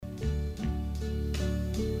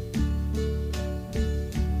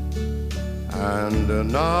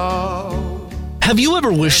And now... Have you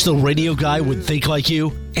ever wished the radio guy would think like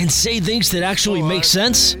you and say things that actually make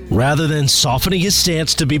sense, rather than softening his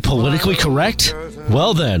stance to be politically correct?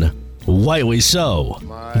 Well then, Whiteley So.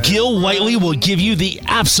 Gil Whiteley will give you the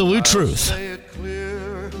absolute truth.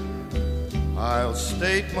 I'll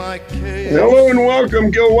state my case. Hello and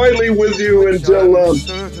welcome, Gil Whiteley with you until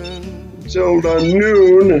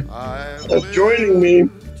noon. Joining me,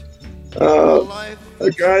 a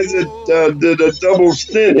guy that did a double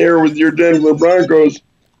stint here with your Denver Broncos,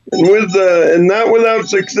 and not without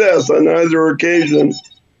success on either occasion.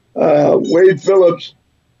 Wade Phillips,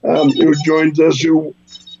 who joins us, who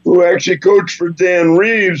actually coached for Dan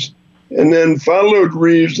Reeves and then followed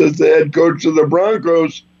Reeves as the head coach of the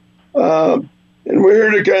Broncos. And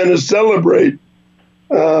we're here to kind of celebrate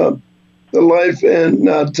the life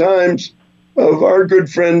and times of our good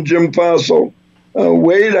friend Jim Fassel.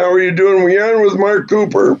 Wade, how are you doing? We're on with Mark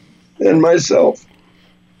Cooper and myself.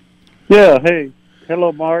 Yeah, hey.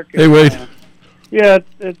 Hello, Mark. Hey, Wade.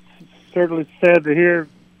 It's certainly sad to hear.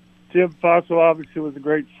 Jim Fassel obviously was a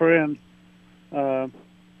great friend. One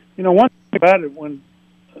thing about it, when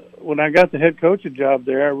I got the head coaching job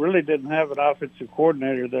there, I really didn't have an offensive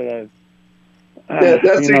coordinator that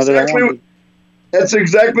That's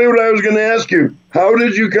exactly what I was going to ask you. How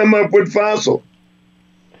did you come up with Fassel?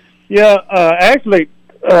 Yeah, actually,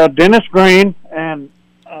 Dennis Green and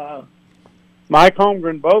Mike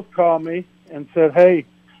Holmgren both called me and said, "Hey,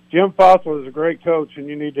 Jim Fassel is a great coach, and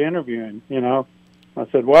you need to interview him." I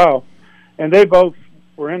said, "Wow," and they both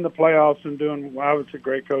were in the playoffs and doing obviously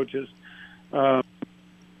great coaches. And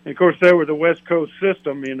of course, they were the West Coast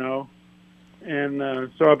system, and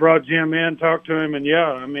so I brought Jim in, talked to him, and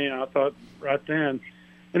I thought right then,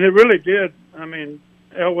 and it really did.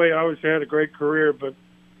 Elway obviously had a great career, but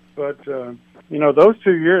those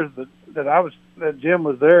 2 years that Jim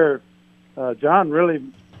was there, John really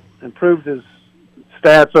improved his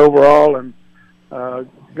stats overall and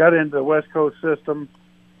got into the West Coast system.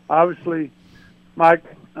 Obviously, Mike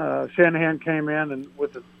Shanahan came in and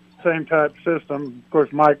with the same type system. Of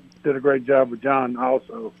course, Mike did a great job with John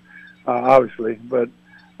also, obviously, but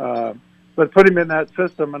put him in that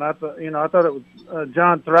system, and I thought it was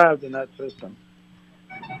John thrived in that system.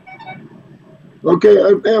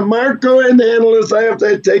 Okay, Mark, go ahead and handle this. I have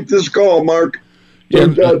to take this call, Mark.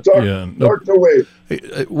 Talk to Wade.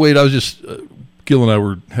 Hey, Wade, I was just Gil and I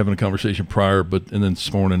were having a conversation prior, and then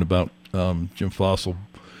this morning about Jim Fassel.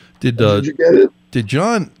 Did you get it? Did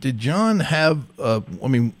John have?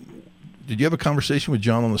 Did you have a conversation with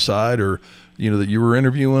John on the side, or that you were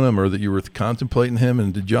interviewing him, or that you were contemplating him?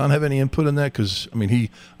 And did John have any input in that? Because he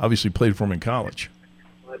obviously played for him in college.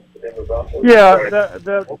 Yeah,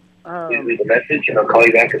 leave a message, and I'll call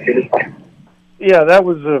you back as soon as possible. Yeah, that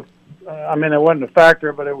was it wasn't a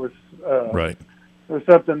factor, but it was right. It was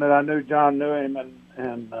something that I knew. John knew him,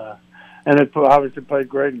 and it obviously played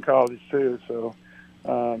great in college too. So,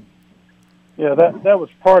 that was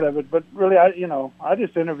part of it. But really, I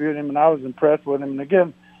just interviewed him, and I was impressed with him. And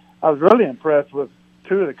again, I was really impressed with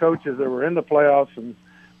two of the coaches that were in the playoffs and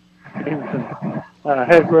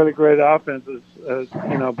had really great offenses.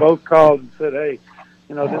 Both called and said, "Hey,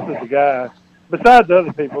 this is the guy." Besides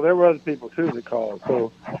other people, there were other people too that called.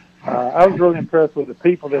 So I was really impressed with the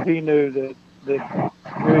people that he knew that knew he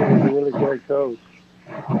was a really great coach.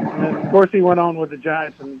 And then, of course, he went on with the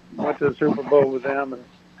Giants and went to the Super Bowl with them, and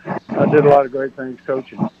did a lot of great things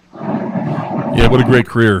coaching. Yeah, what a great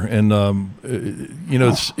career. And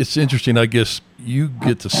it's interesting. I guess you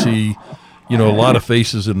get to see a lot of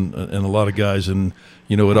faces and a lot of guys, and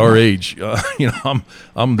at our age,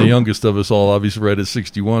 I'm the youngest of us all, obviously right at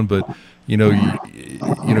 61, but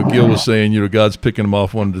Gil was saying, God's picking them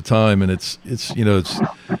off one at a time, and it's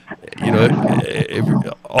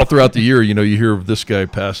all throughout the year, you hear of this guy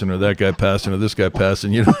passing or that guy passing or this guy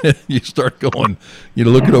passing, you start going,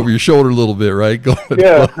 looking over your shoulder a little bit, right? Going,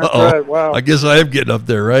 yeah, that's right. Wow. I guess I am getting up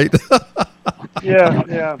there, right? Yeah.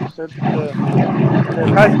 The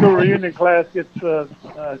high school reunion class gets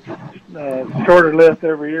shorter list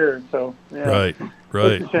every year, so yeah.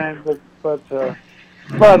 Right. It's a shame, but a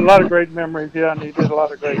lot of great memories. Yeah, and he did a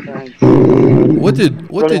lot of great things. What did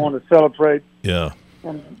want to celebrate? Yeah.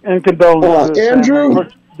 And condolences. Andrew,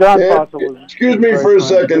 John Fassel was. Excuse me for a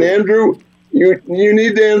second, Andrew. You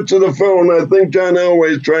need to answer the phone. I think John Elway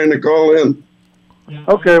is trying to call in.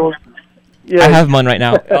 Okay, well, yeah. I have one right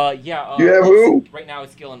now. You have who? Right now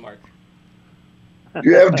it's Gil and Mark.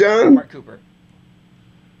 You have John? Mark Cooper.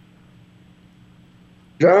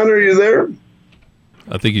 John, are you there?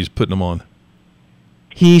 I think he's putting them on.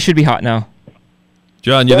 He should be hot now.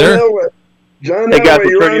 John, you there? John Hey, guys, Elway,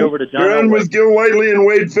 we'll turn you over to John you're on Elway. with Gil Whiteley and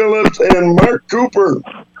Wade Phillips and Mark Cooper.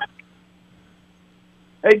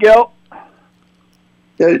 Hey, Gil.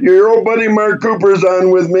 Your old buddy Mark Cooper's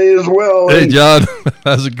on with me as well. Hey, John.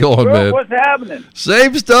 How's it going, man? What's happening?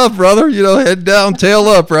 Same stuff, brother. Head down, tail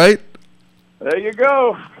up, right? There you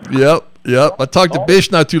go. Yep. I talked to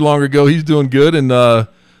Bish not too long ago. He's doing good, and I'm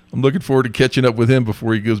looking forward to catching up with him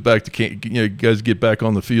before he goes back to you guys get back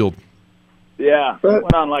on the field. Yeah, we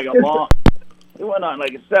went on like a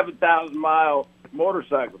 7,000-mile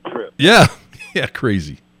motorcycle trip. Yeah,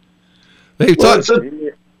 crazy. Hey,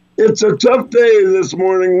 it's a tough day this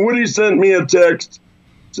morning. Woody sent me a text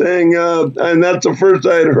saying, and that's the first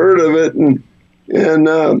I had heard of it, and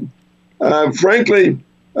frankly,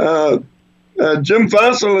 Jim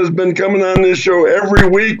Fassel has been coming on this show every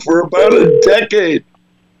week for about a decade.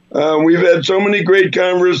 We've had so many great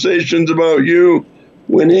conversations about you.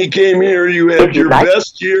 When he came here, you had your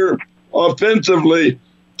best year offensively.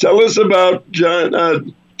 Tell us about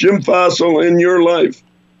Jim Fassel in your life.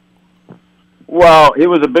 Well, he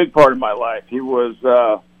was a big part of my life. He was,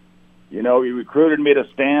 he recruited me to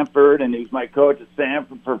Stanford, and he was my coach at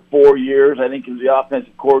Stanford for 4 years. I think he was the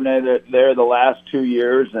offensive coordinator there the last 2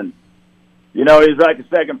 years, and he's like a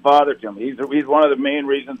second father to me. He's one of the main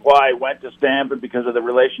reasons why I went to Stanford, because of the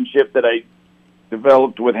relationship that I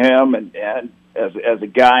developed with him, and as a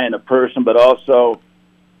guy and a person, but also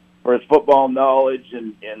for his football knowledge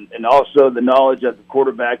and also the knowledge of the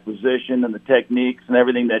quarterback position and the techniques and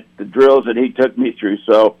everything, that the drills that he took me through.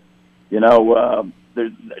 So,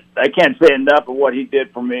 I can't say enough of what he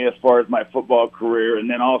did for me as far as my football career. And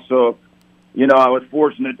then also, I was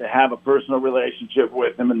fortunate to have a personal relationship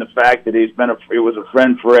with him, and the fact that he was a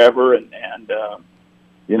friend forever, and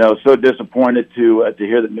so disappointed to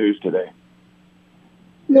hear the news today.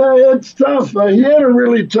 Yeah, it's tough. He had a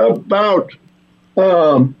really tough bout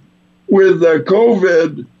with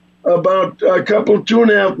COVID about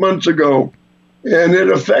 2.5 months ago, and it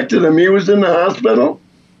affected him. He was in the hospital.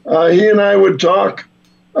 He and I would talk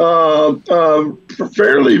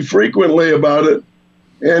fairly frequently about it,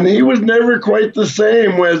 and he was never quite the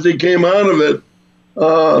same as he came out of it.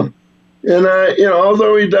 And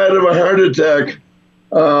although he died of a heart attack,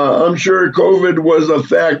 I'm sure COVID was a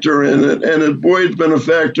factor in it, and it's been a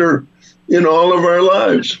factor in all of our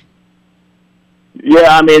lives.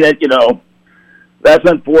 Yeah, I mean, that's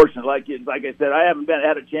unfortunate. Like I said, I haven't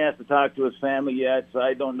had a chance to talk to his family yet, so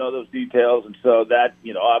I don't know those details. And so that,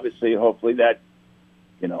 obviously, hopefully that,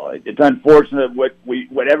 it's unfortunate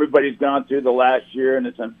what everybody's gone through the last year, and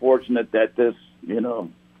it's unfortunate that this,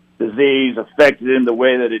 disease affected him the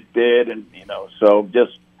way that it did. And, so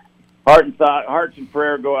just hearts and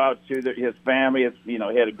prayer go out to his family. He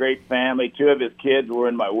had a great family. 2 of his kids were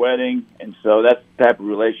in my wedding, and so that's the type of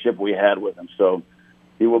relationship we had with him. So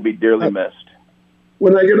he will be dearly missed.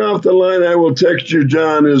 When I get off the line, I will text you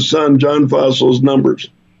his son, John Fassel's numbers.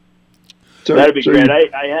 That'd be great.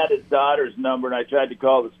 I had his daughter's number, and I tried to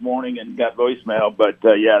call this morning and got voicemail. But,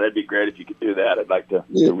 that'd be great if you could do that. I'd like to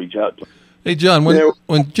reach out to him. Hey, John,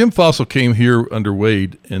 when Jim Fassel came here under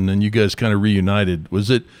Wade, and then you guys kind of reunited, was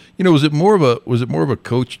it more of a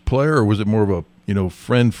coach player, or was it more of a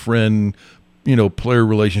friend player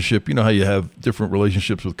relationship? You know how you have different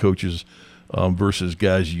relationships with coaches versus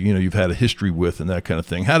guys you've had a history with and that kind of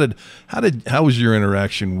thing. How was your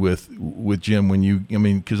interaction with Jim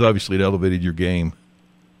because obviously it elevated your game?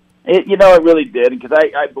 It really did, because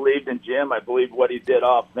I believed in Jim. I believed what he did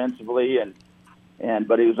offensively,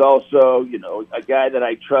 but he was also, a guy that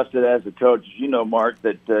I trusted as a coach. Mark,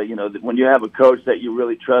 that that when you have a coach that you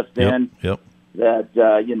really trust in, that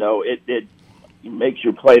it makes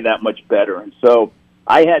your play that much better. And so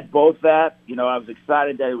I had both that. I was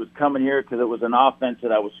excited that he was coming here because it was an offense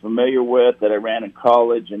that I was familiar with, that I ran in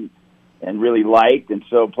college and really liked. And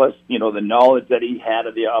so plus, the knowledge that he had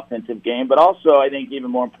of the offensive game. But also, I think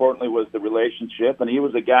even more importantly was the relationship. And he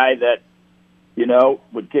was a guy that,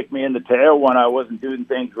 would kick me in the tail when I wasn't doing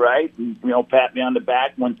things right, and, pat me on the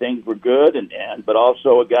back when things were good. But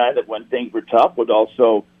also a guy that when things were tough would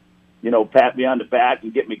also, pat me on the back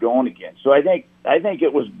and get me going again. So I think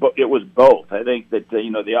it was both. I think that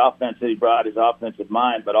the offense that he brought, his offensive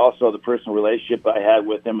mind, but also the personal relationship I had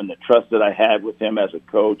with him and the trust that I had with him as a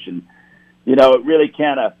coach, and it really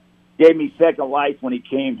kind of gave me second life when he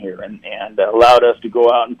came here and allowed us to go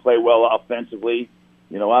out and play well offensively.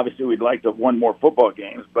 Obviously we'd like to have won more football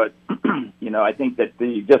games, but I think that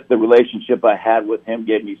the relationship I had with him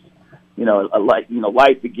gave me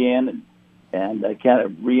life again, and kind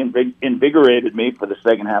of reinvigorated me for the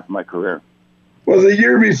second half of my career. Well, the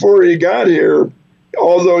year before he got here,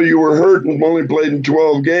 although you were hurt and only played in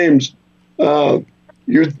 12 games,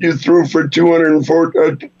 you threw for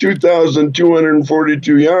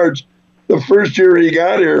 2,242 yards. The first year he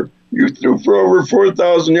got here, you threw for over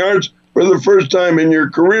 4,000 yards for the first time in your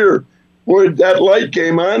career. Boy, that light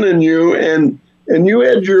came on in you, and you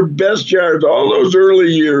had your best yards all those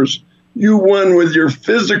early years. You won with your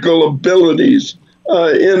physical abilities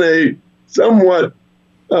in a somewhat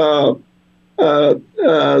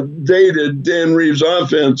dated Dan Reeves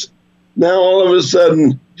offense. Now all of a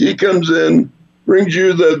sudden he comes in, brings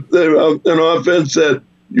you an offense that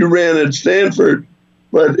you ran at Stanford,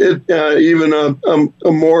 but it even a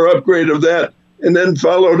more upgrade of that, and then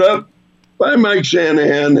followed up by Mike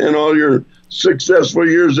Shanahan and all your successful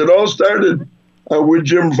years. It all started with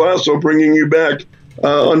Jim Fassel bringing you back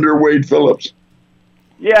under Wade Phillips.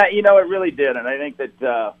 Yeah, it really did, and I think that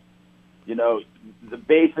the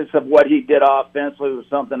basis of what he did offensively was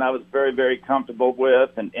something I was very, very comfortable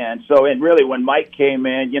with, and really when Mike came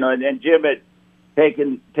in, and Jim had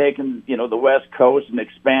taken the West Coast and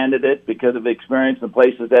expanded it because of the experience and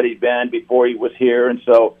places that he'd been before he was here, and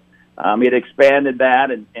so he had expanded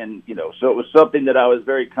that, and so it was something that I was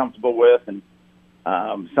very comfortable with, and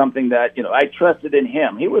something that I trusted in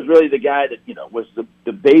him. He was really the guy that was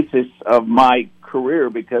the basis of my career,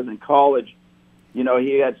 because in college,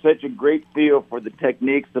 he had such a great feel for the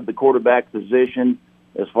techniques of the quarterback position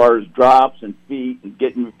as far as drops and feet and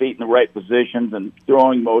getting your feet in the right positions and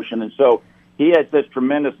throwing motion. And so he had such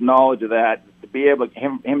tremendous knowledge of that, to be able to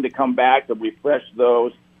him to come back to refresh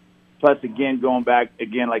those. Plus, again, going back,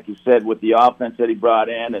 again, like you said, with the offense that he brought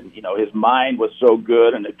in, and, his mind was so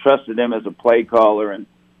good, and I trusted him as a play caller and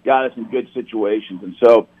got us in good situations. And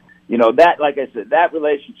so, that, like I said, that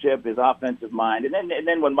relationship, his offensive mind. And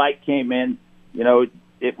then when Mike came in,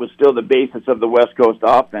 it was still the basis of the West Coast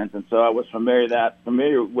offense. And so I was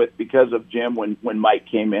familiar with because of Jim when Mike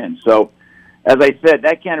came in. So, as I said,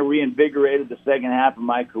 that kind of reinvigorated the second half of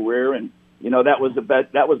my career, and, that was the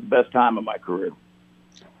best time of my career.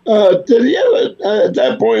 Did he have at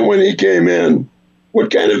that point when he came in, what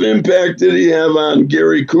kind of impact did he have on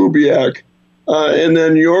Gary Kubiak? And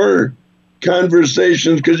then your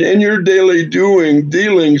conversations, because in your daily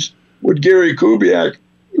dealings with Gary Kubiak,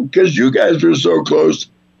 because you guys were so close,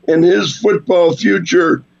 and his football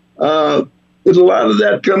future, did a lot of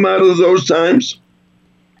that come out of those times?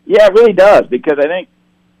 Yeah, it really does, because I think,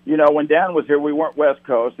 when Dan was here, we weren't West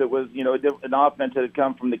Coast. It was, an offense that had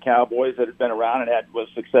come from the Cowboys that had been around and was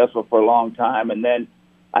successful for a long time. And then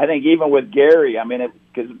I think even with Gary,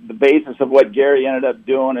 because the basis of what Gary ended up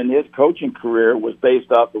doing in his coaching career was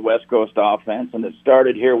based off the West Coast offense, and it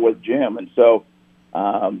started here with Jim. And so,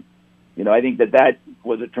 I think that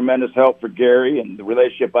was a tremendous help for Gary and the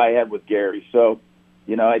relationship I had with Gary. So,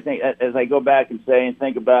 I think as I go back and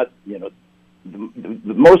think about,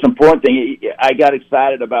 the most important thing, I got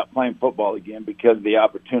excited about playing football again because of the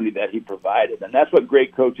opportunity that he provided, and that's what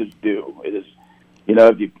great coaches do. It is,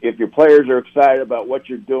 if your players are excited about what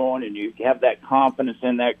you're doing and you have that confidence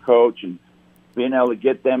in that coach and being able to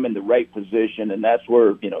get them in the right position, and that's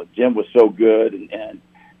where Jim was so good, and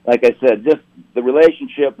like I said, just the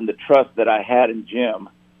relationship and the trust that I had in Jim,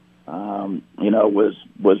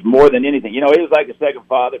 was more than anything. He was like a second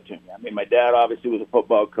father to me. My dad obviously was a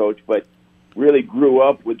football coach, but really grew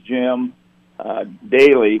up with Jim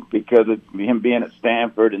daily because of him being at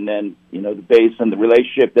Stanford, and then, the base and the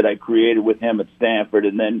relationship that I created with him at Stanford.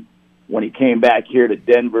 And then when he came back here to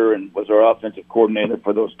Denver and was our offensive coordinator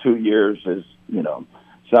for those 2 years is,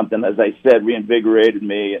 something, as I said, reinvigorated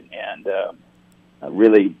me and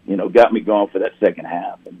really, got me going for that second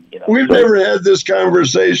half. And, We've never had this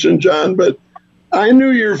conversation, John, but I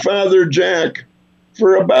knew your father, Jack,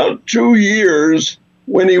 for about 2 years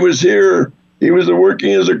when he was here. He was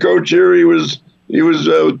working as a coach here. He was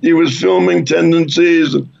filming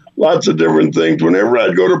tendencies and lots of different things. Whenever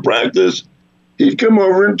I'd go to practice, he'd come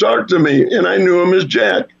over and talk to me, and I knew him as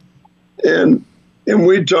Jack. And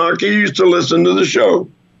we'd talk. He used to listen to the show.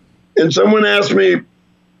 And someone asked me,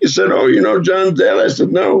 he said, "Oh, John's dad?" I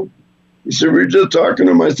said, "No." He said, "We were just talking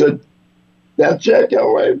to him." I said, "That's Jack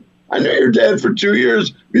Elway. I knew your dad for 2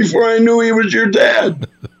 years before I knew he was your dad."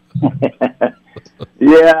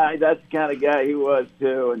 Yeah, that's the kind of guy he was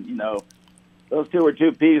too, and those two were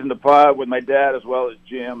two peas in the pod with my dad as well as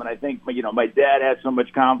Jim. And I think my dad had so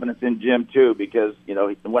much confidence in Jim too, because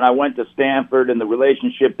when I went to Stanford and the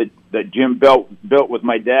relationship that Jim built with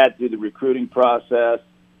my dad through the recruiting process,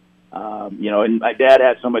 and my dad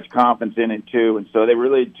had so much confidence in him too, and so they were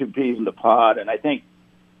really two peas in the pod. And I think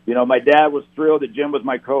my dad was thrilled that Jim was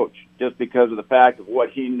my coach just because of the fact of what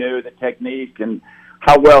he knew, the technique, and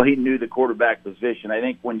how well he knew the quarterback position. I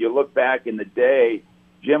think when you look back in the day,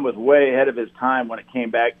 Jim was way ahead of his time when it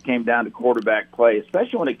came down to quarterback play,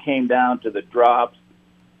 especially when it came down to the drops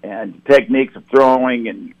and techniques of throwing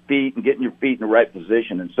and feet and getting your feet in the right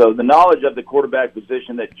position. And so the knowledge of the quarterback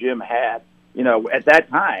position that Jim had, at that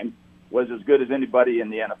time was as good as anybody in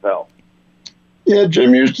the NFL. Yeah,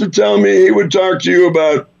 Jim used to tell me, he would talk to you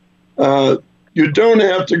about you don't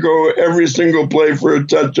have to go every single play for a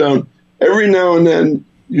touchdown. Every now and then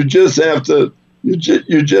you just have to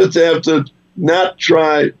not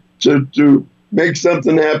try to make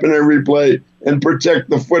something happen every play and protect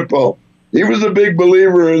the football. He was a big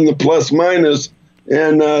believer in the plus minus,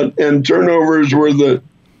 and turnovers were the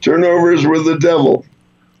devil.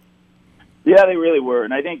 Yeah, they really were.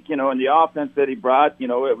 And I think, in the offense that he brought, it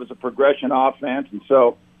was a progression offense. And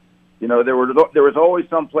so, there was always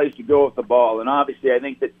some place to go with the ball. And obviously I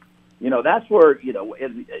think that, that's where,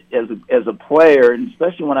 as a player, and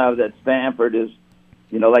especially when I was at Stanford, is,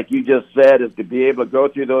 like you just said, is to be able to go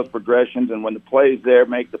through those progressions. And when the play's there,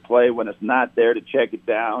 make the play. When it's not there, to check it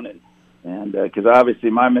down. And because obviously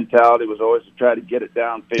my mentality was always to try to get it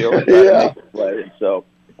downfield and try to make the play. And so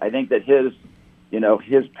I think that his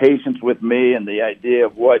patience with me and the idea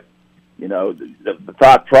of what, the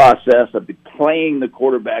thought process of playing the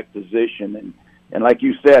quarterback position. And like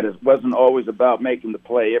you said, it wasn't always about making the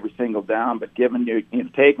play every single down, but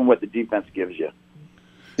taking what the defense gives you.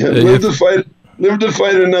 Yeah, live to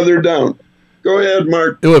fight another down. Go ahead,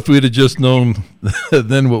 Mark. If we'd have just known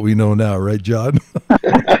then what we know now, right, John?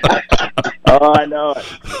 Oh, I know it.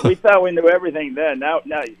 We thought we knew everything then. Now,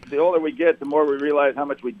 the older we get, the more we realize how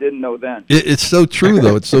much we didn't know then. It's so true,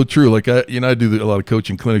 though. It's so true. Like I do a lot of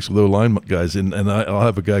coaching clinics with O-line guys, and I'll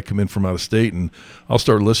have a guy come in from out of state, and I'll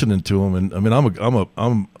start listening to him. And I mean,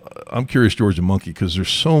 I'm Curious George a monkey, because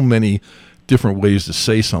there's so many different ways to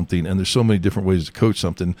say something, and there's so many different ways to coach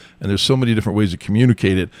something, and there's so many different ways to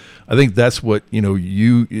communicate it. I think that's what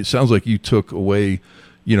it sounds like you took away.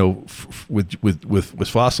 With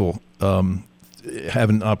Fassel,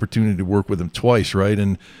 having an opportunity to work with him twice, right?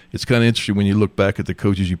 And it's kind of interesting when you look back at the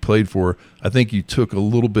coaches you played for. I think you took a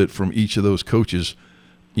little bit from each of those coaches,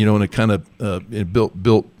 and it kind of it built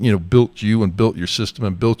you and built your system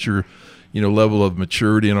and built your level of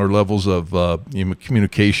maturity and our levels of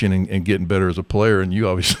communication and getting better as a player. And you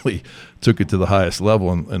obviously took it to the highest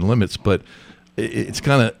level and limits. But it's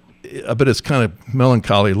kind of, I bet it's kind of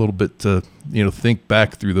melancholy a little bit to think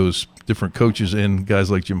back through those different coaches and guys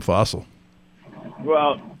like Jim Fassel.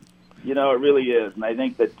 Well, it really is, and I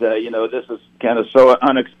think that this is kind of so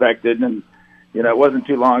unexpected. And it wasn't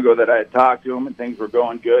too long ago that I had talked to him, and things were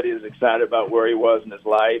going good. He was excited about where he was in his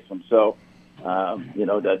life, and so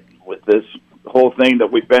that with this whole thing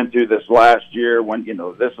that we've been through this last year, when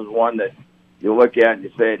this is one that you look at and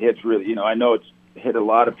you say it hits really. I know it's hit a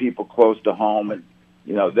lot of people close to home, and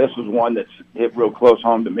this was one that's hit real close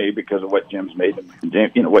home to me because of what Jim's made,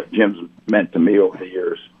 what Jim's meant to me over the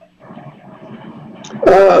years.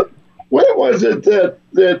 What was it that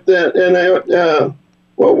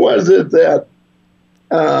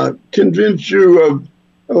convinced you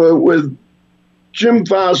with Jim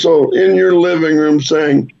Fassel in your living room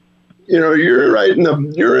saying, you're in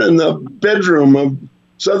the bedroom of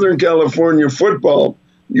Southern California football.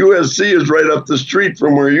 USC is right up the street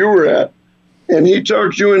from where you were at. And he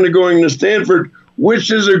talked you into going to Stanford,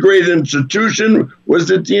 which is a great institution.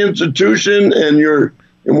 Was it the institution and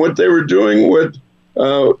what they were doing?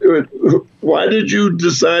 Why did you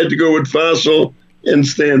decide to go with Fassel and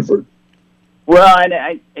Stanford? Well,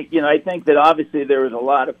 I think that obviously there was a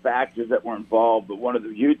lot of factors that were involved, but one of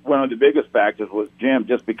the biggest factors was Jim,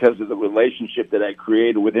 just because of the relationship that I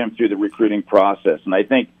created with him through the recruiting process. And I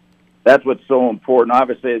think that's what's so important.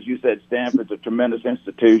 Obviously, as you said, Stanford's a tremendous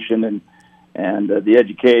institution, and the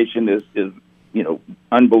education is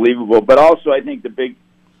unbelievable. But also, I think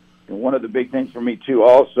one of the big things for me too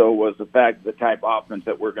also was the fact of the type of offense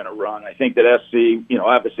that we're going to run. I think that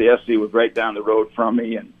obviously SC was right down the road from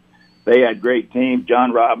me, and they had great teams.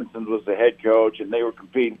 John Robinson was the head coach, and they were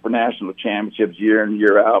competing for national championships year in,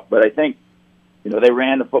 year out. But I think, they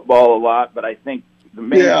ran the football a lot, but I think the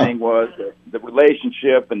main thing was the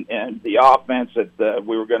relationship and the offense that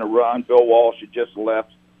we were going to run. Bill Walsh had just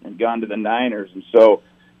left and gone to the Niners, and so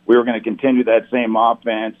we were going to continue that same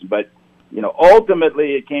offense. But,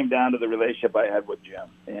 ultimately it came down to the relationship I had with Jim.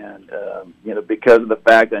 And, because of the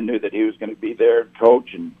fact I knew that he was going to be there and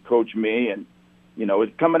coach me. And,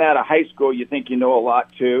 coming out of high school, you think you know a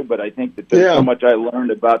lot too, but I think that there's so much I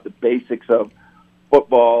learned about the basics of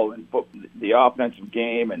football and the offensive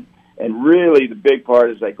game. And really the big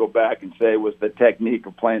part, as I go back and say, was the technique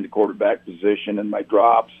of playing the quarterback position and my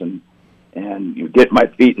drops and get my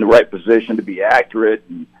feet in the right position to be accurate.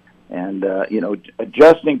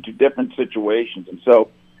 adjusting to different situations. And so,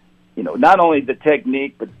 not only the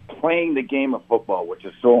technique, but playing the game of football, which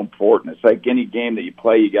is so important. It's like any game that you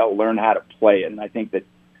play, you got to learn how to play it. And I think that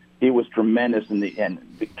he was tremendous in the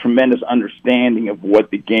tremendous understanding of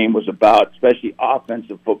what the game was about, especially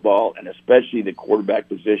offensive football and especially the quarterback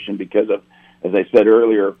position because of, as I said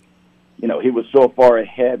earlier, he was so far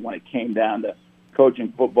ahead when it came down to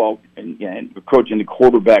coaching football and coaching the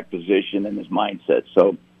quarterback position and his mindset.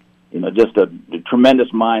 So, just a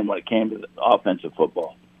tremendous mind when it came to the offensive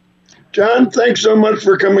football. John, thanks so much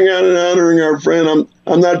for coming on and honoring our friend.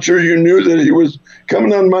 I'm not sure you knew that he was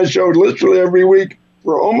coming on my show literally every week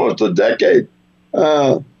for almost a decade.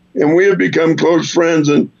 And we have become close friends,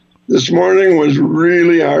 and this morning was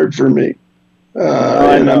really hard for me.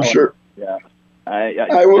 And I'm sure. Yeah, I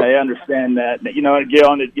understand that.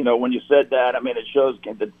 Gil, when you said that, it shows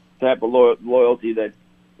the type of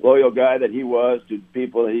loyal guy that he was to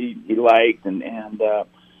people he liked, and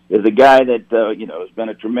is a guy that has been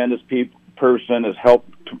a tremendous person, has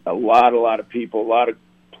helped a lot of people, a lot of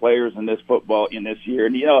players in this year.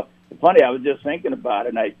 And it's funny, I was just thinking about it,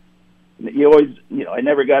 and I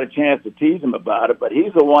never got a chance to tease him about it, but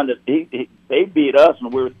he's the one that they beat us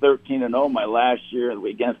when we were 13-0 my last year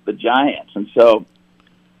against the Giants, and so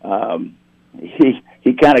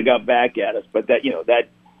he kind of got back at us. But that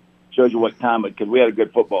shows you what time, because we had a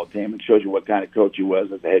good football team, and shows you what kind of coach he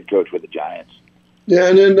was as a head coach with the Giants. Yeah,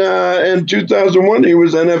 and in 2001 he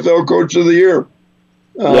was NFL Coach of the Year.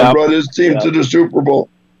 Brought his team to the Super Bowl.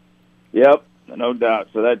 Yep, no doubt.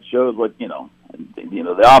 So that shows what the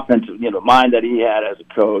offensive mind that he had as a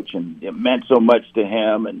coach, and it meant so much to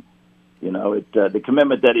him. And the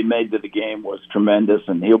commitment that he made to the game was tremendous,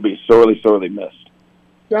 and he'll be sorely missed.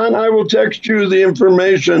 John, I will text you the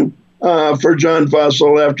information for John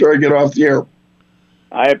Fassel after I get off the air.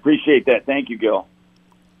 I appreciate that. Thank you, Gil.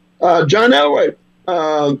 John Elway,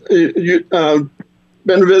 you've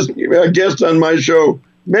been a guest on my show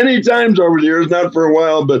many times over the years, not for a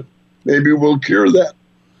while, but maybe we'll cure that.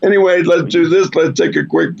 Anyway, let's do this. Let's take a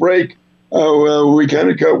quick break. We kind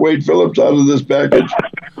of cut Wade Phillips out of this package,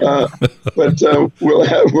 but we'll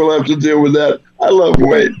have to deal with that. I love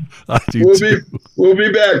Wade. I do too. We'll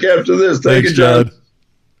be back after this. Thank you, John.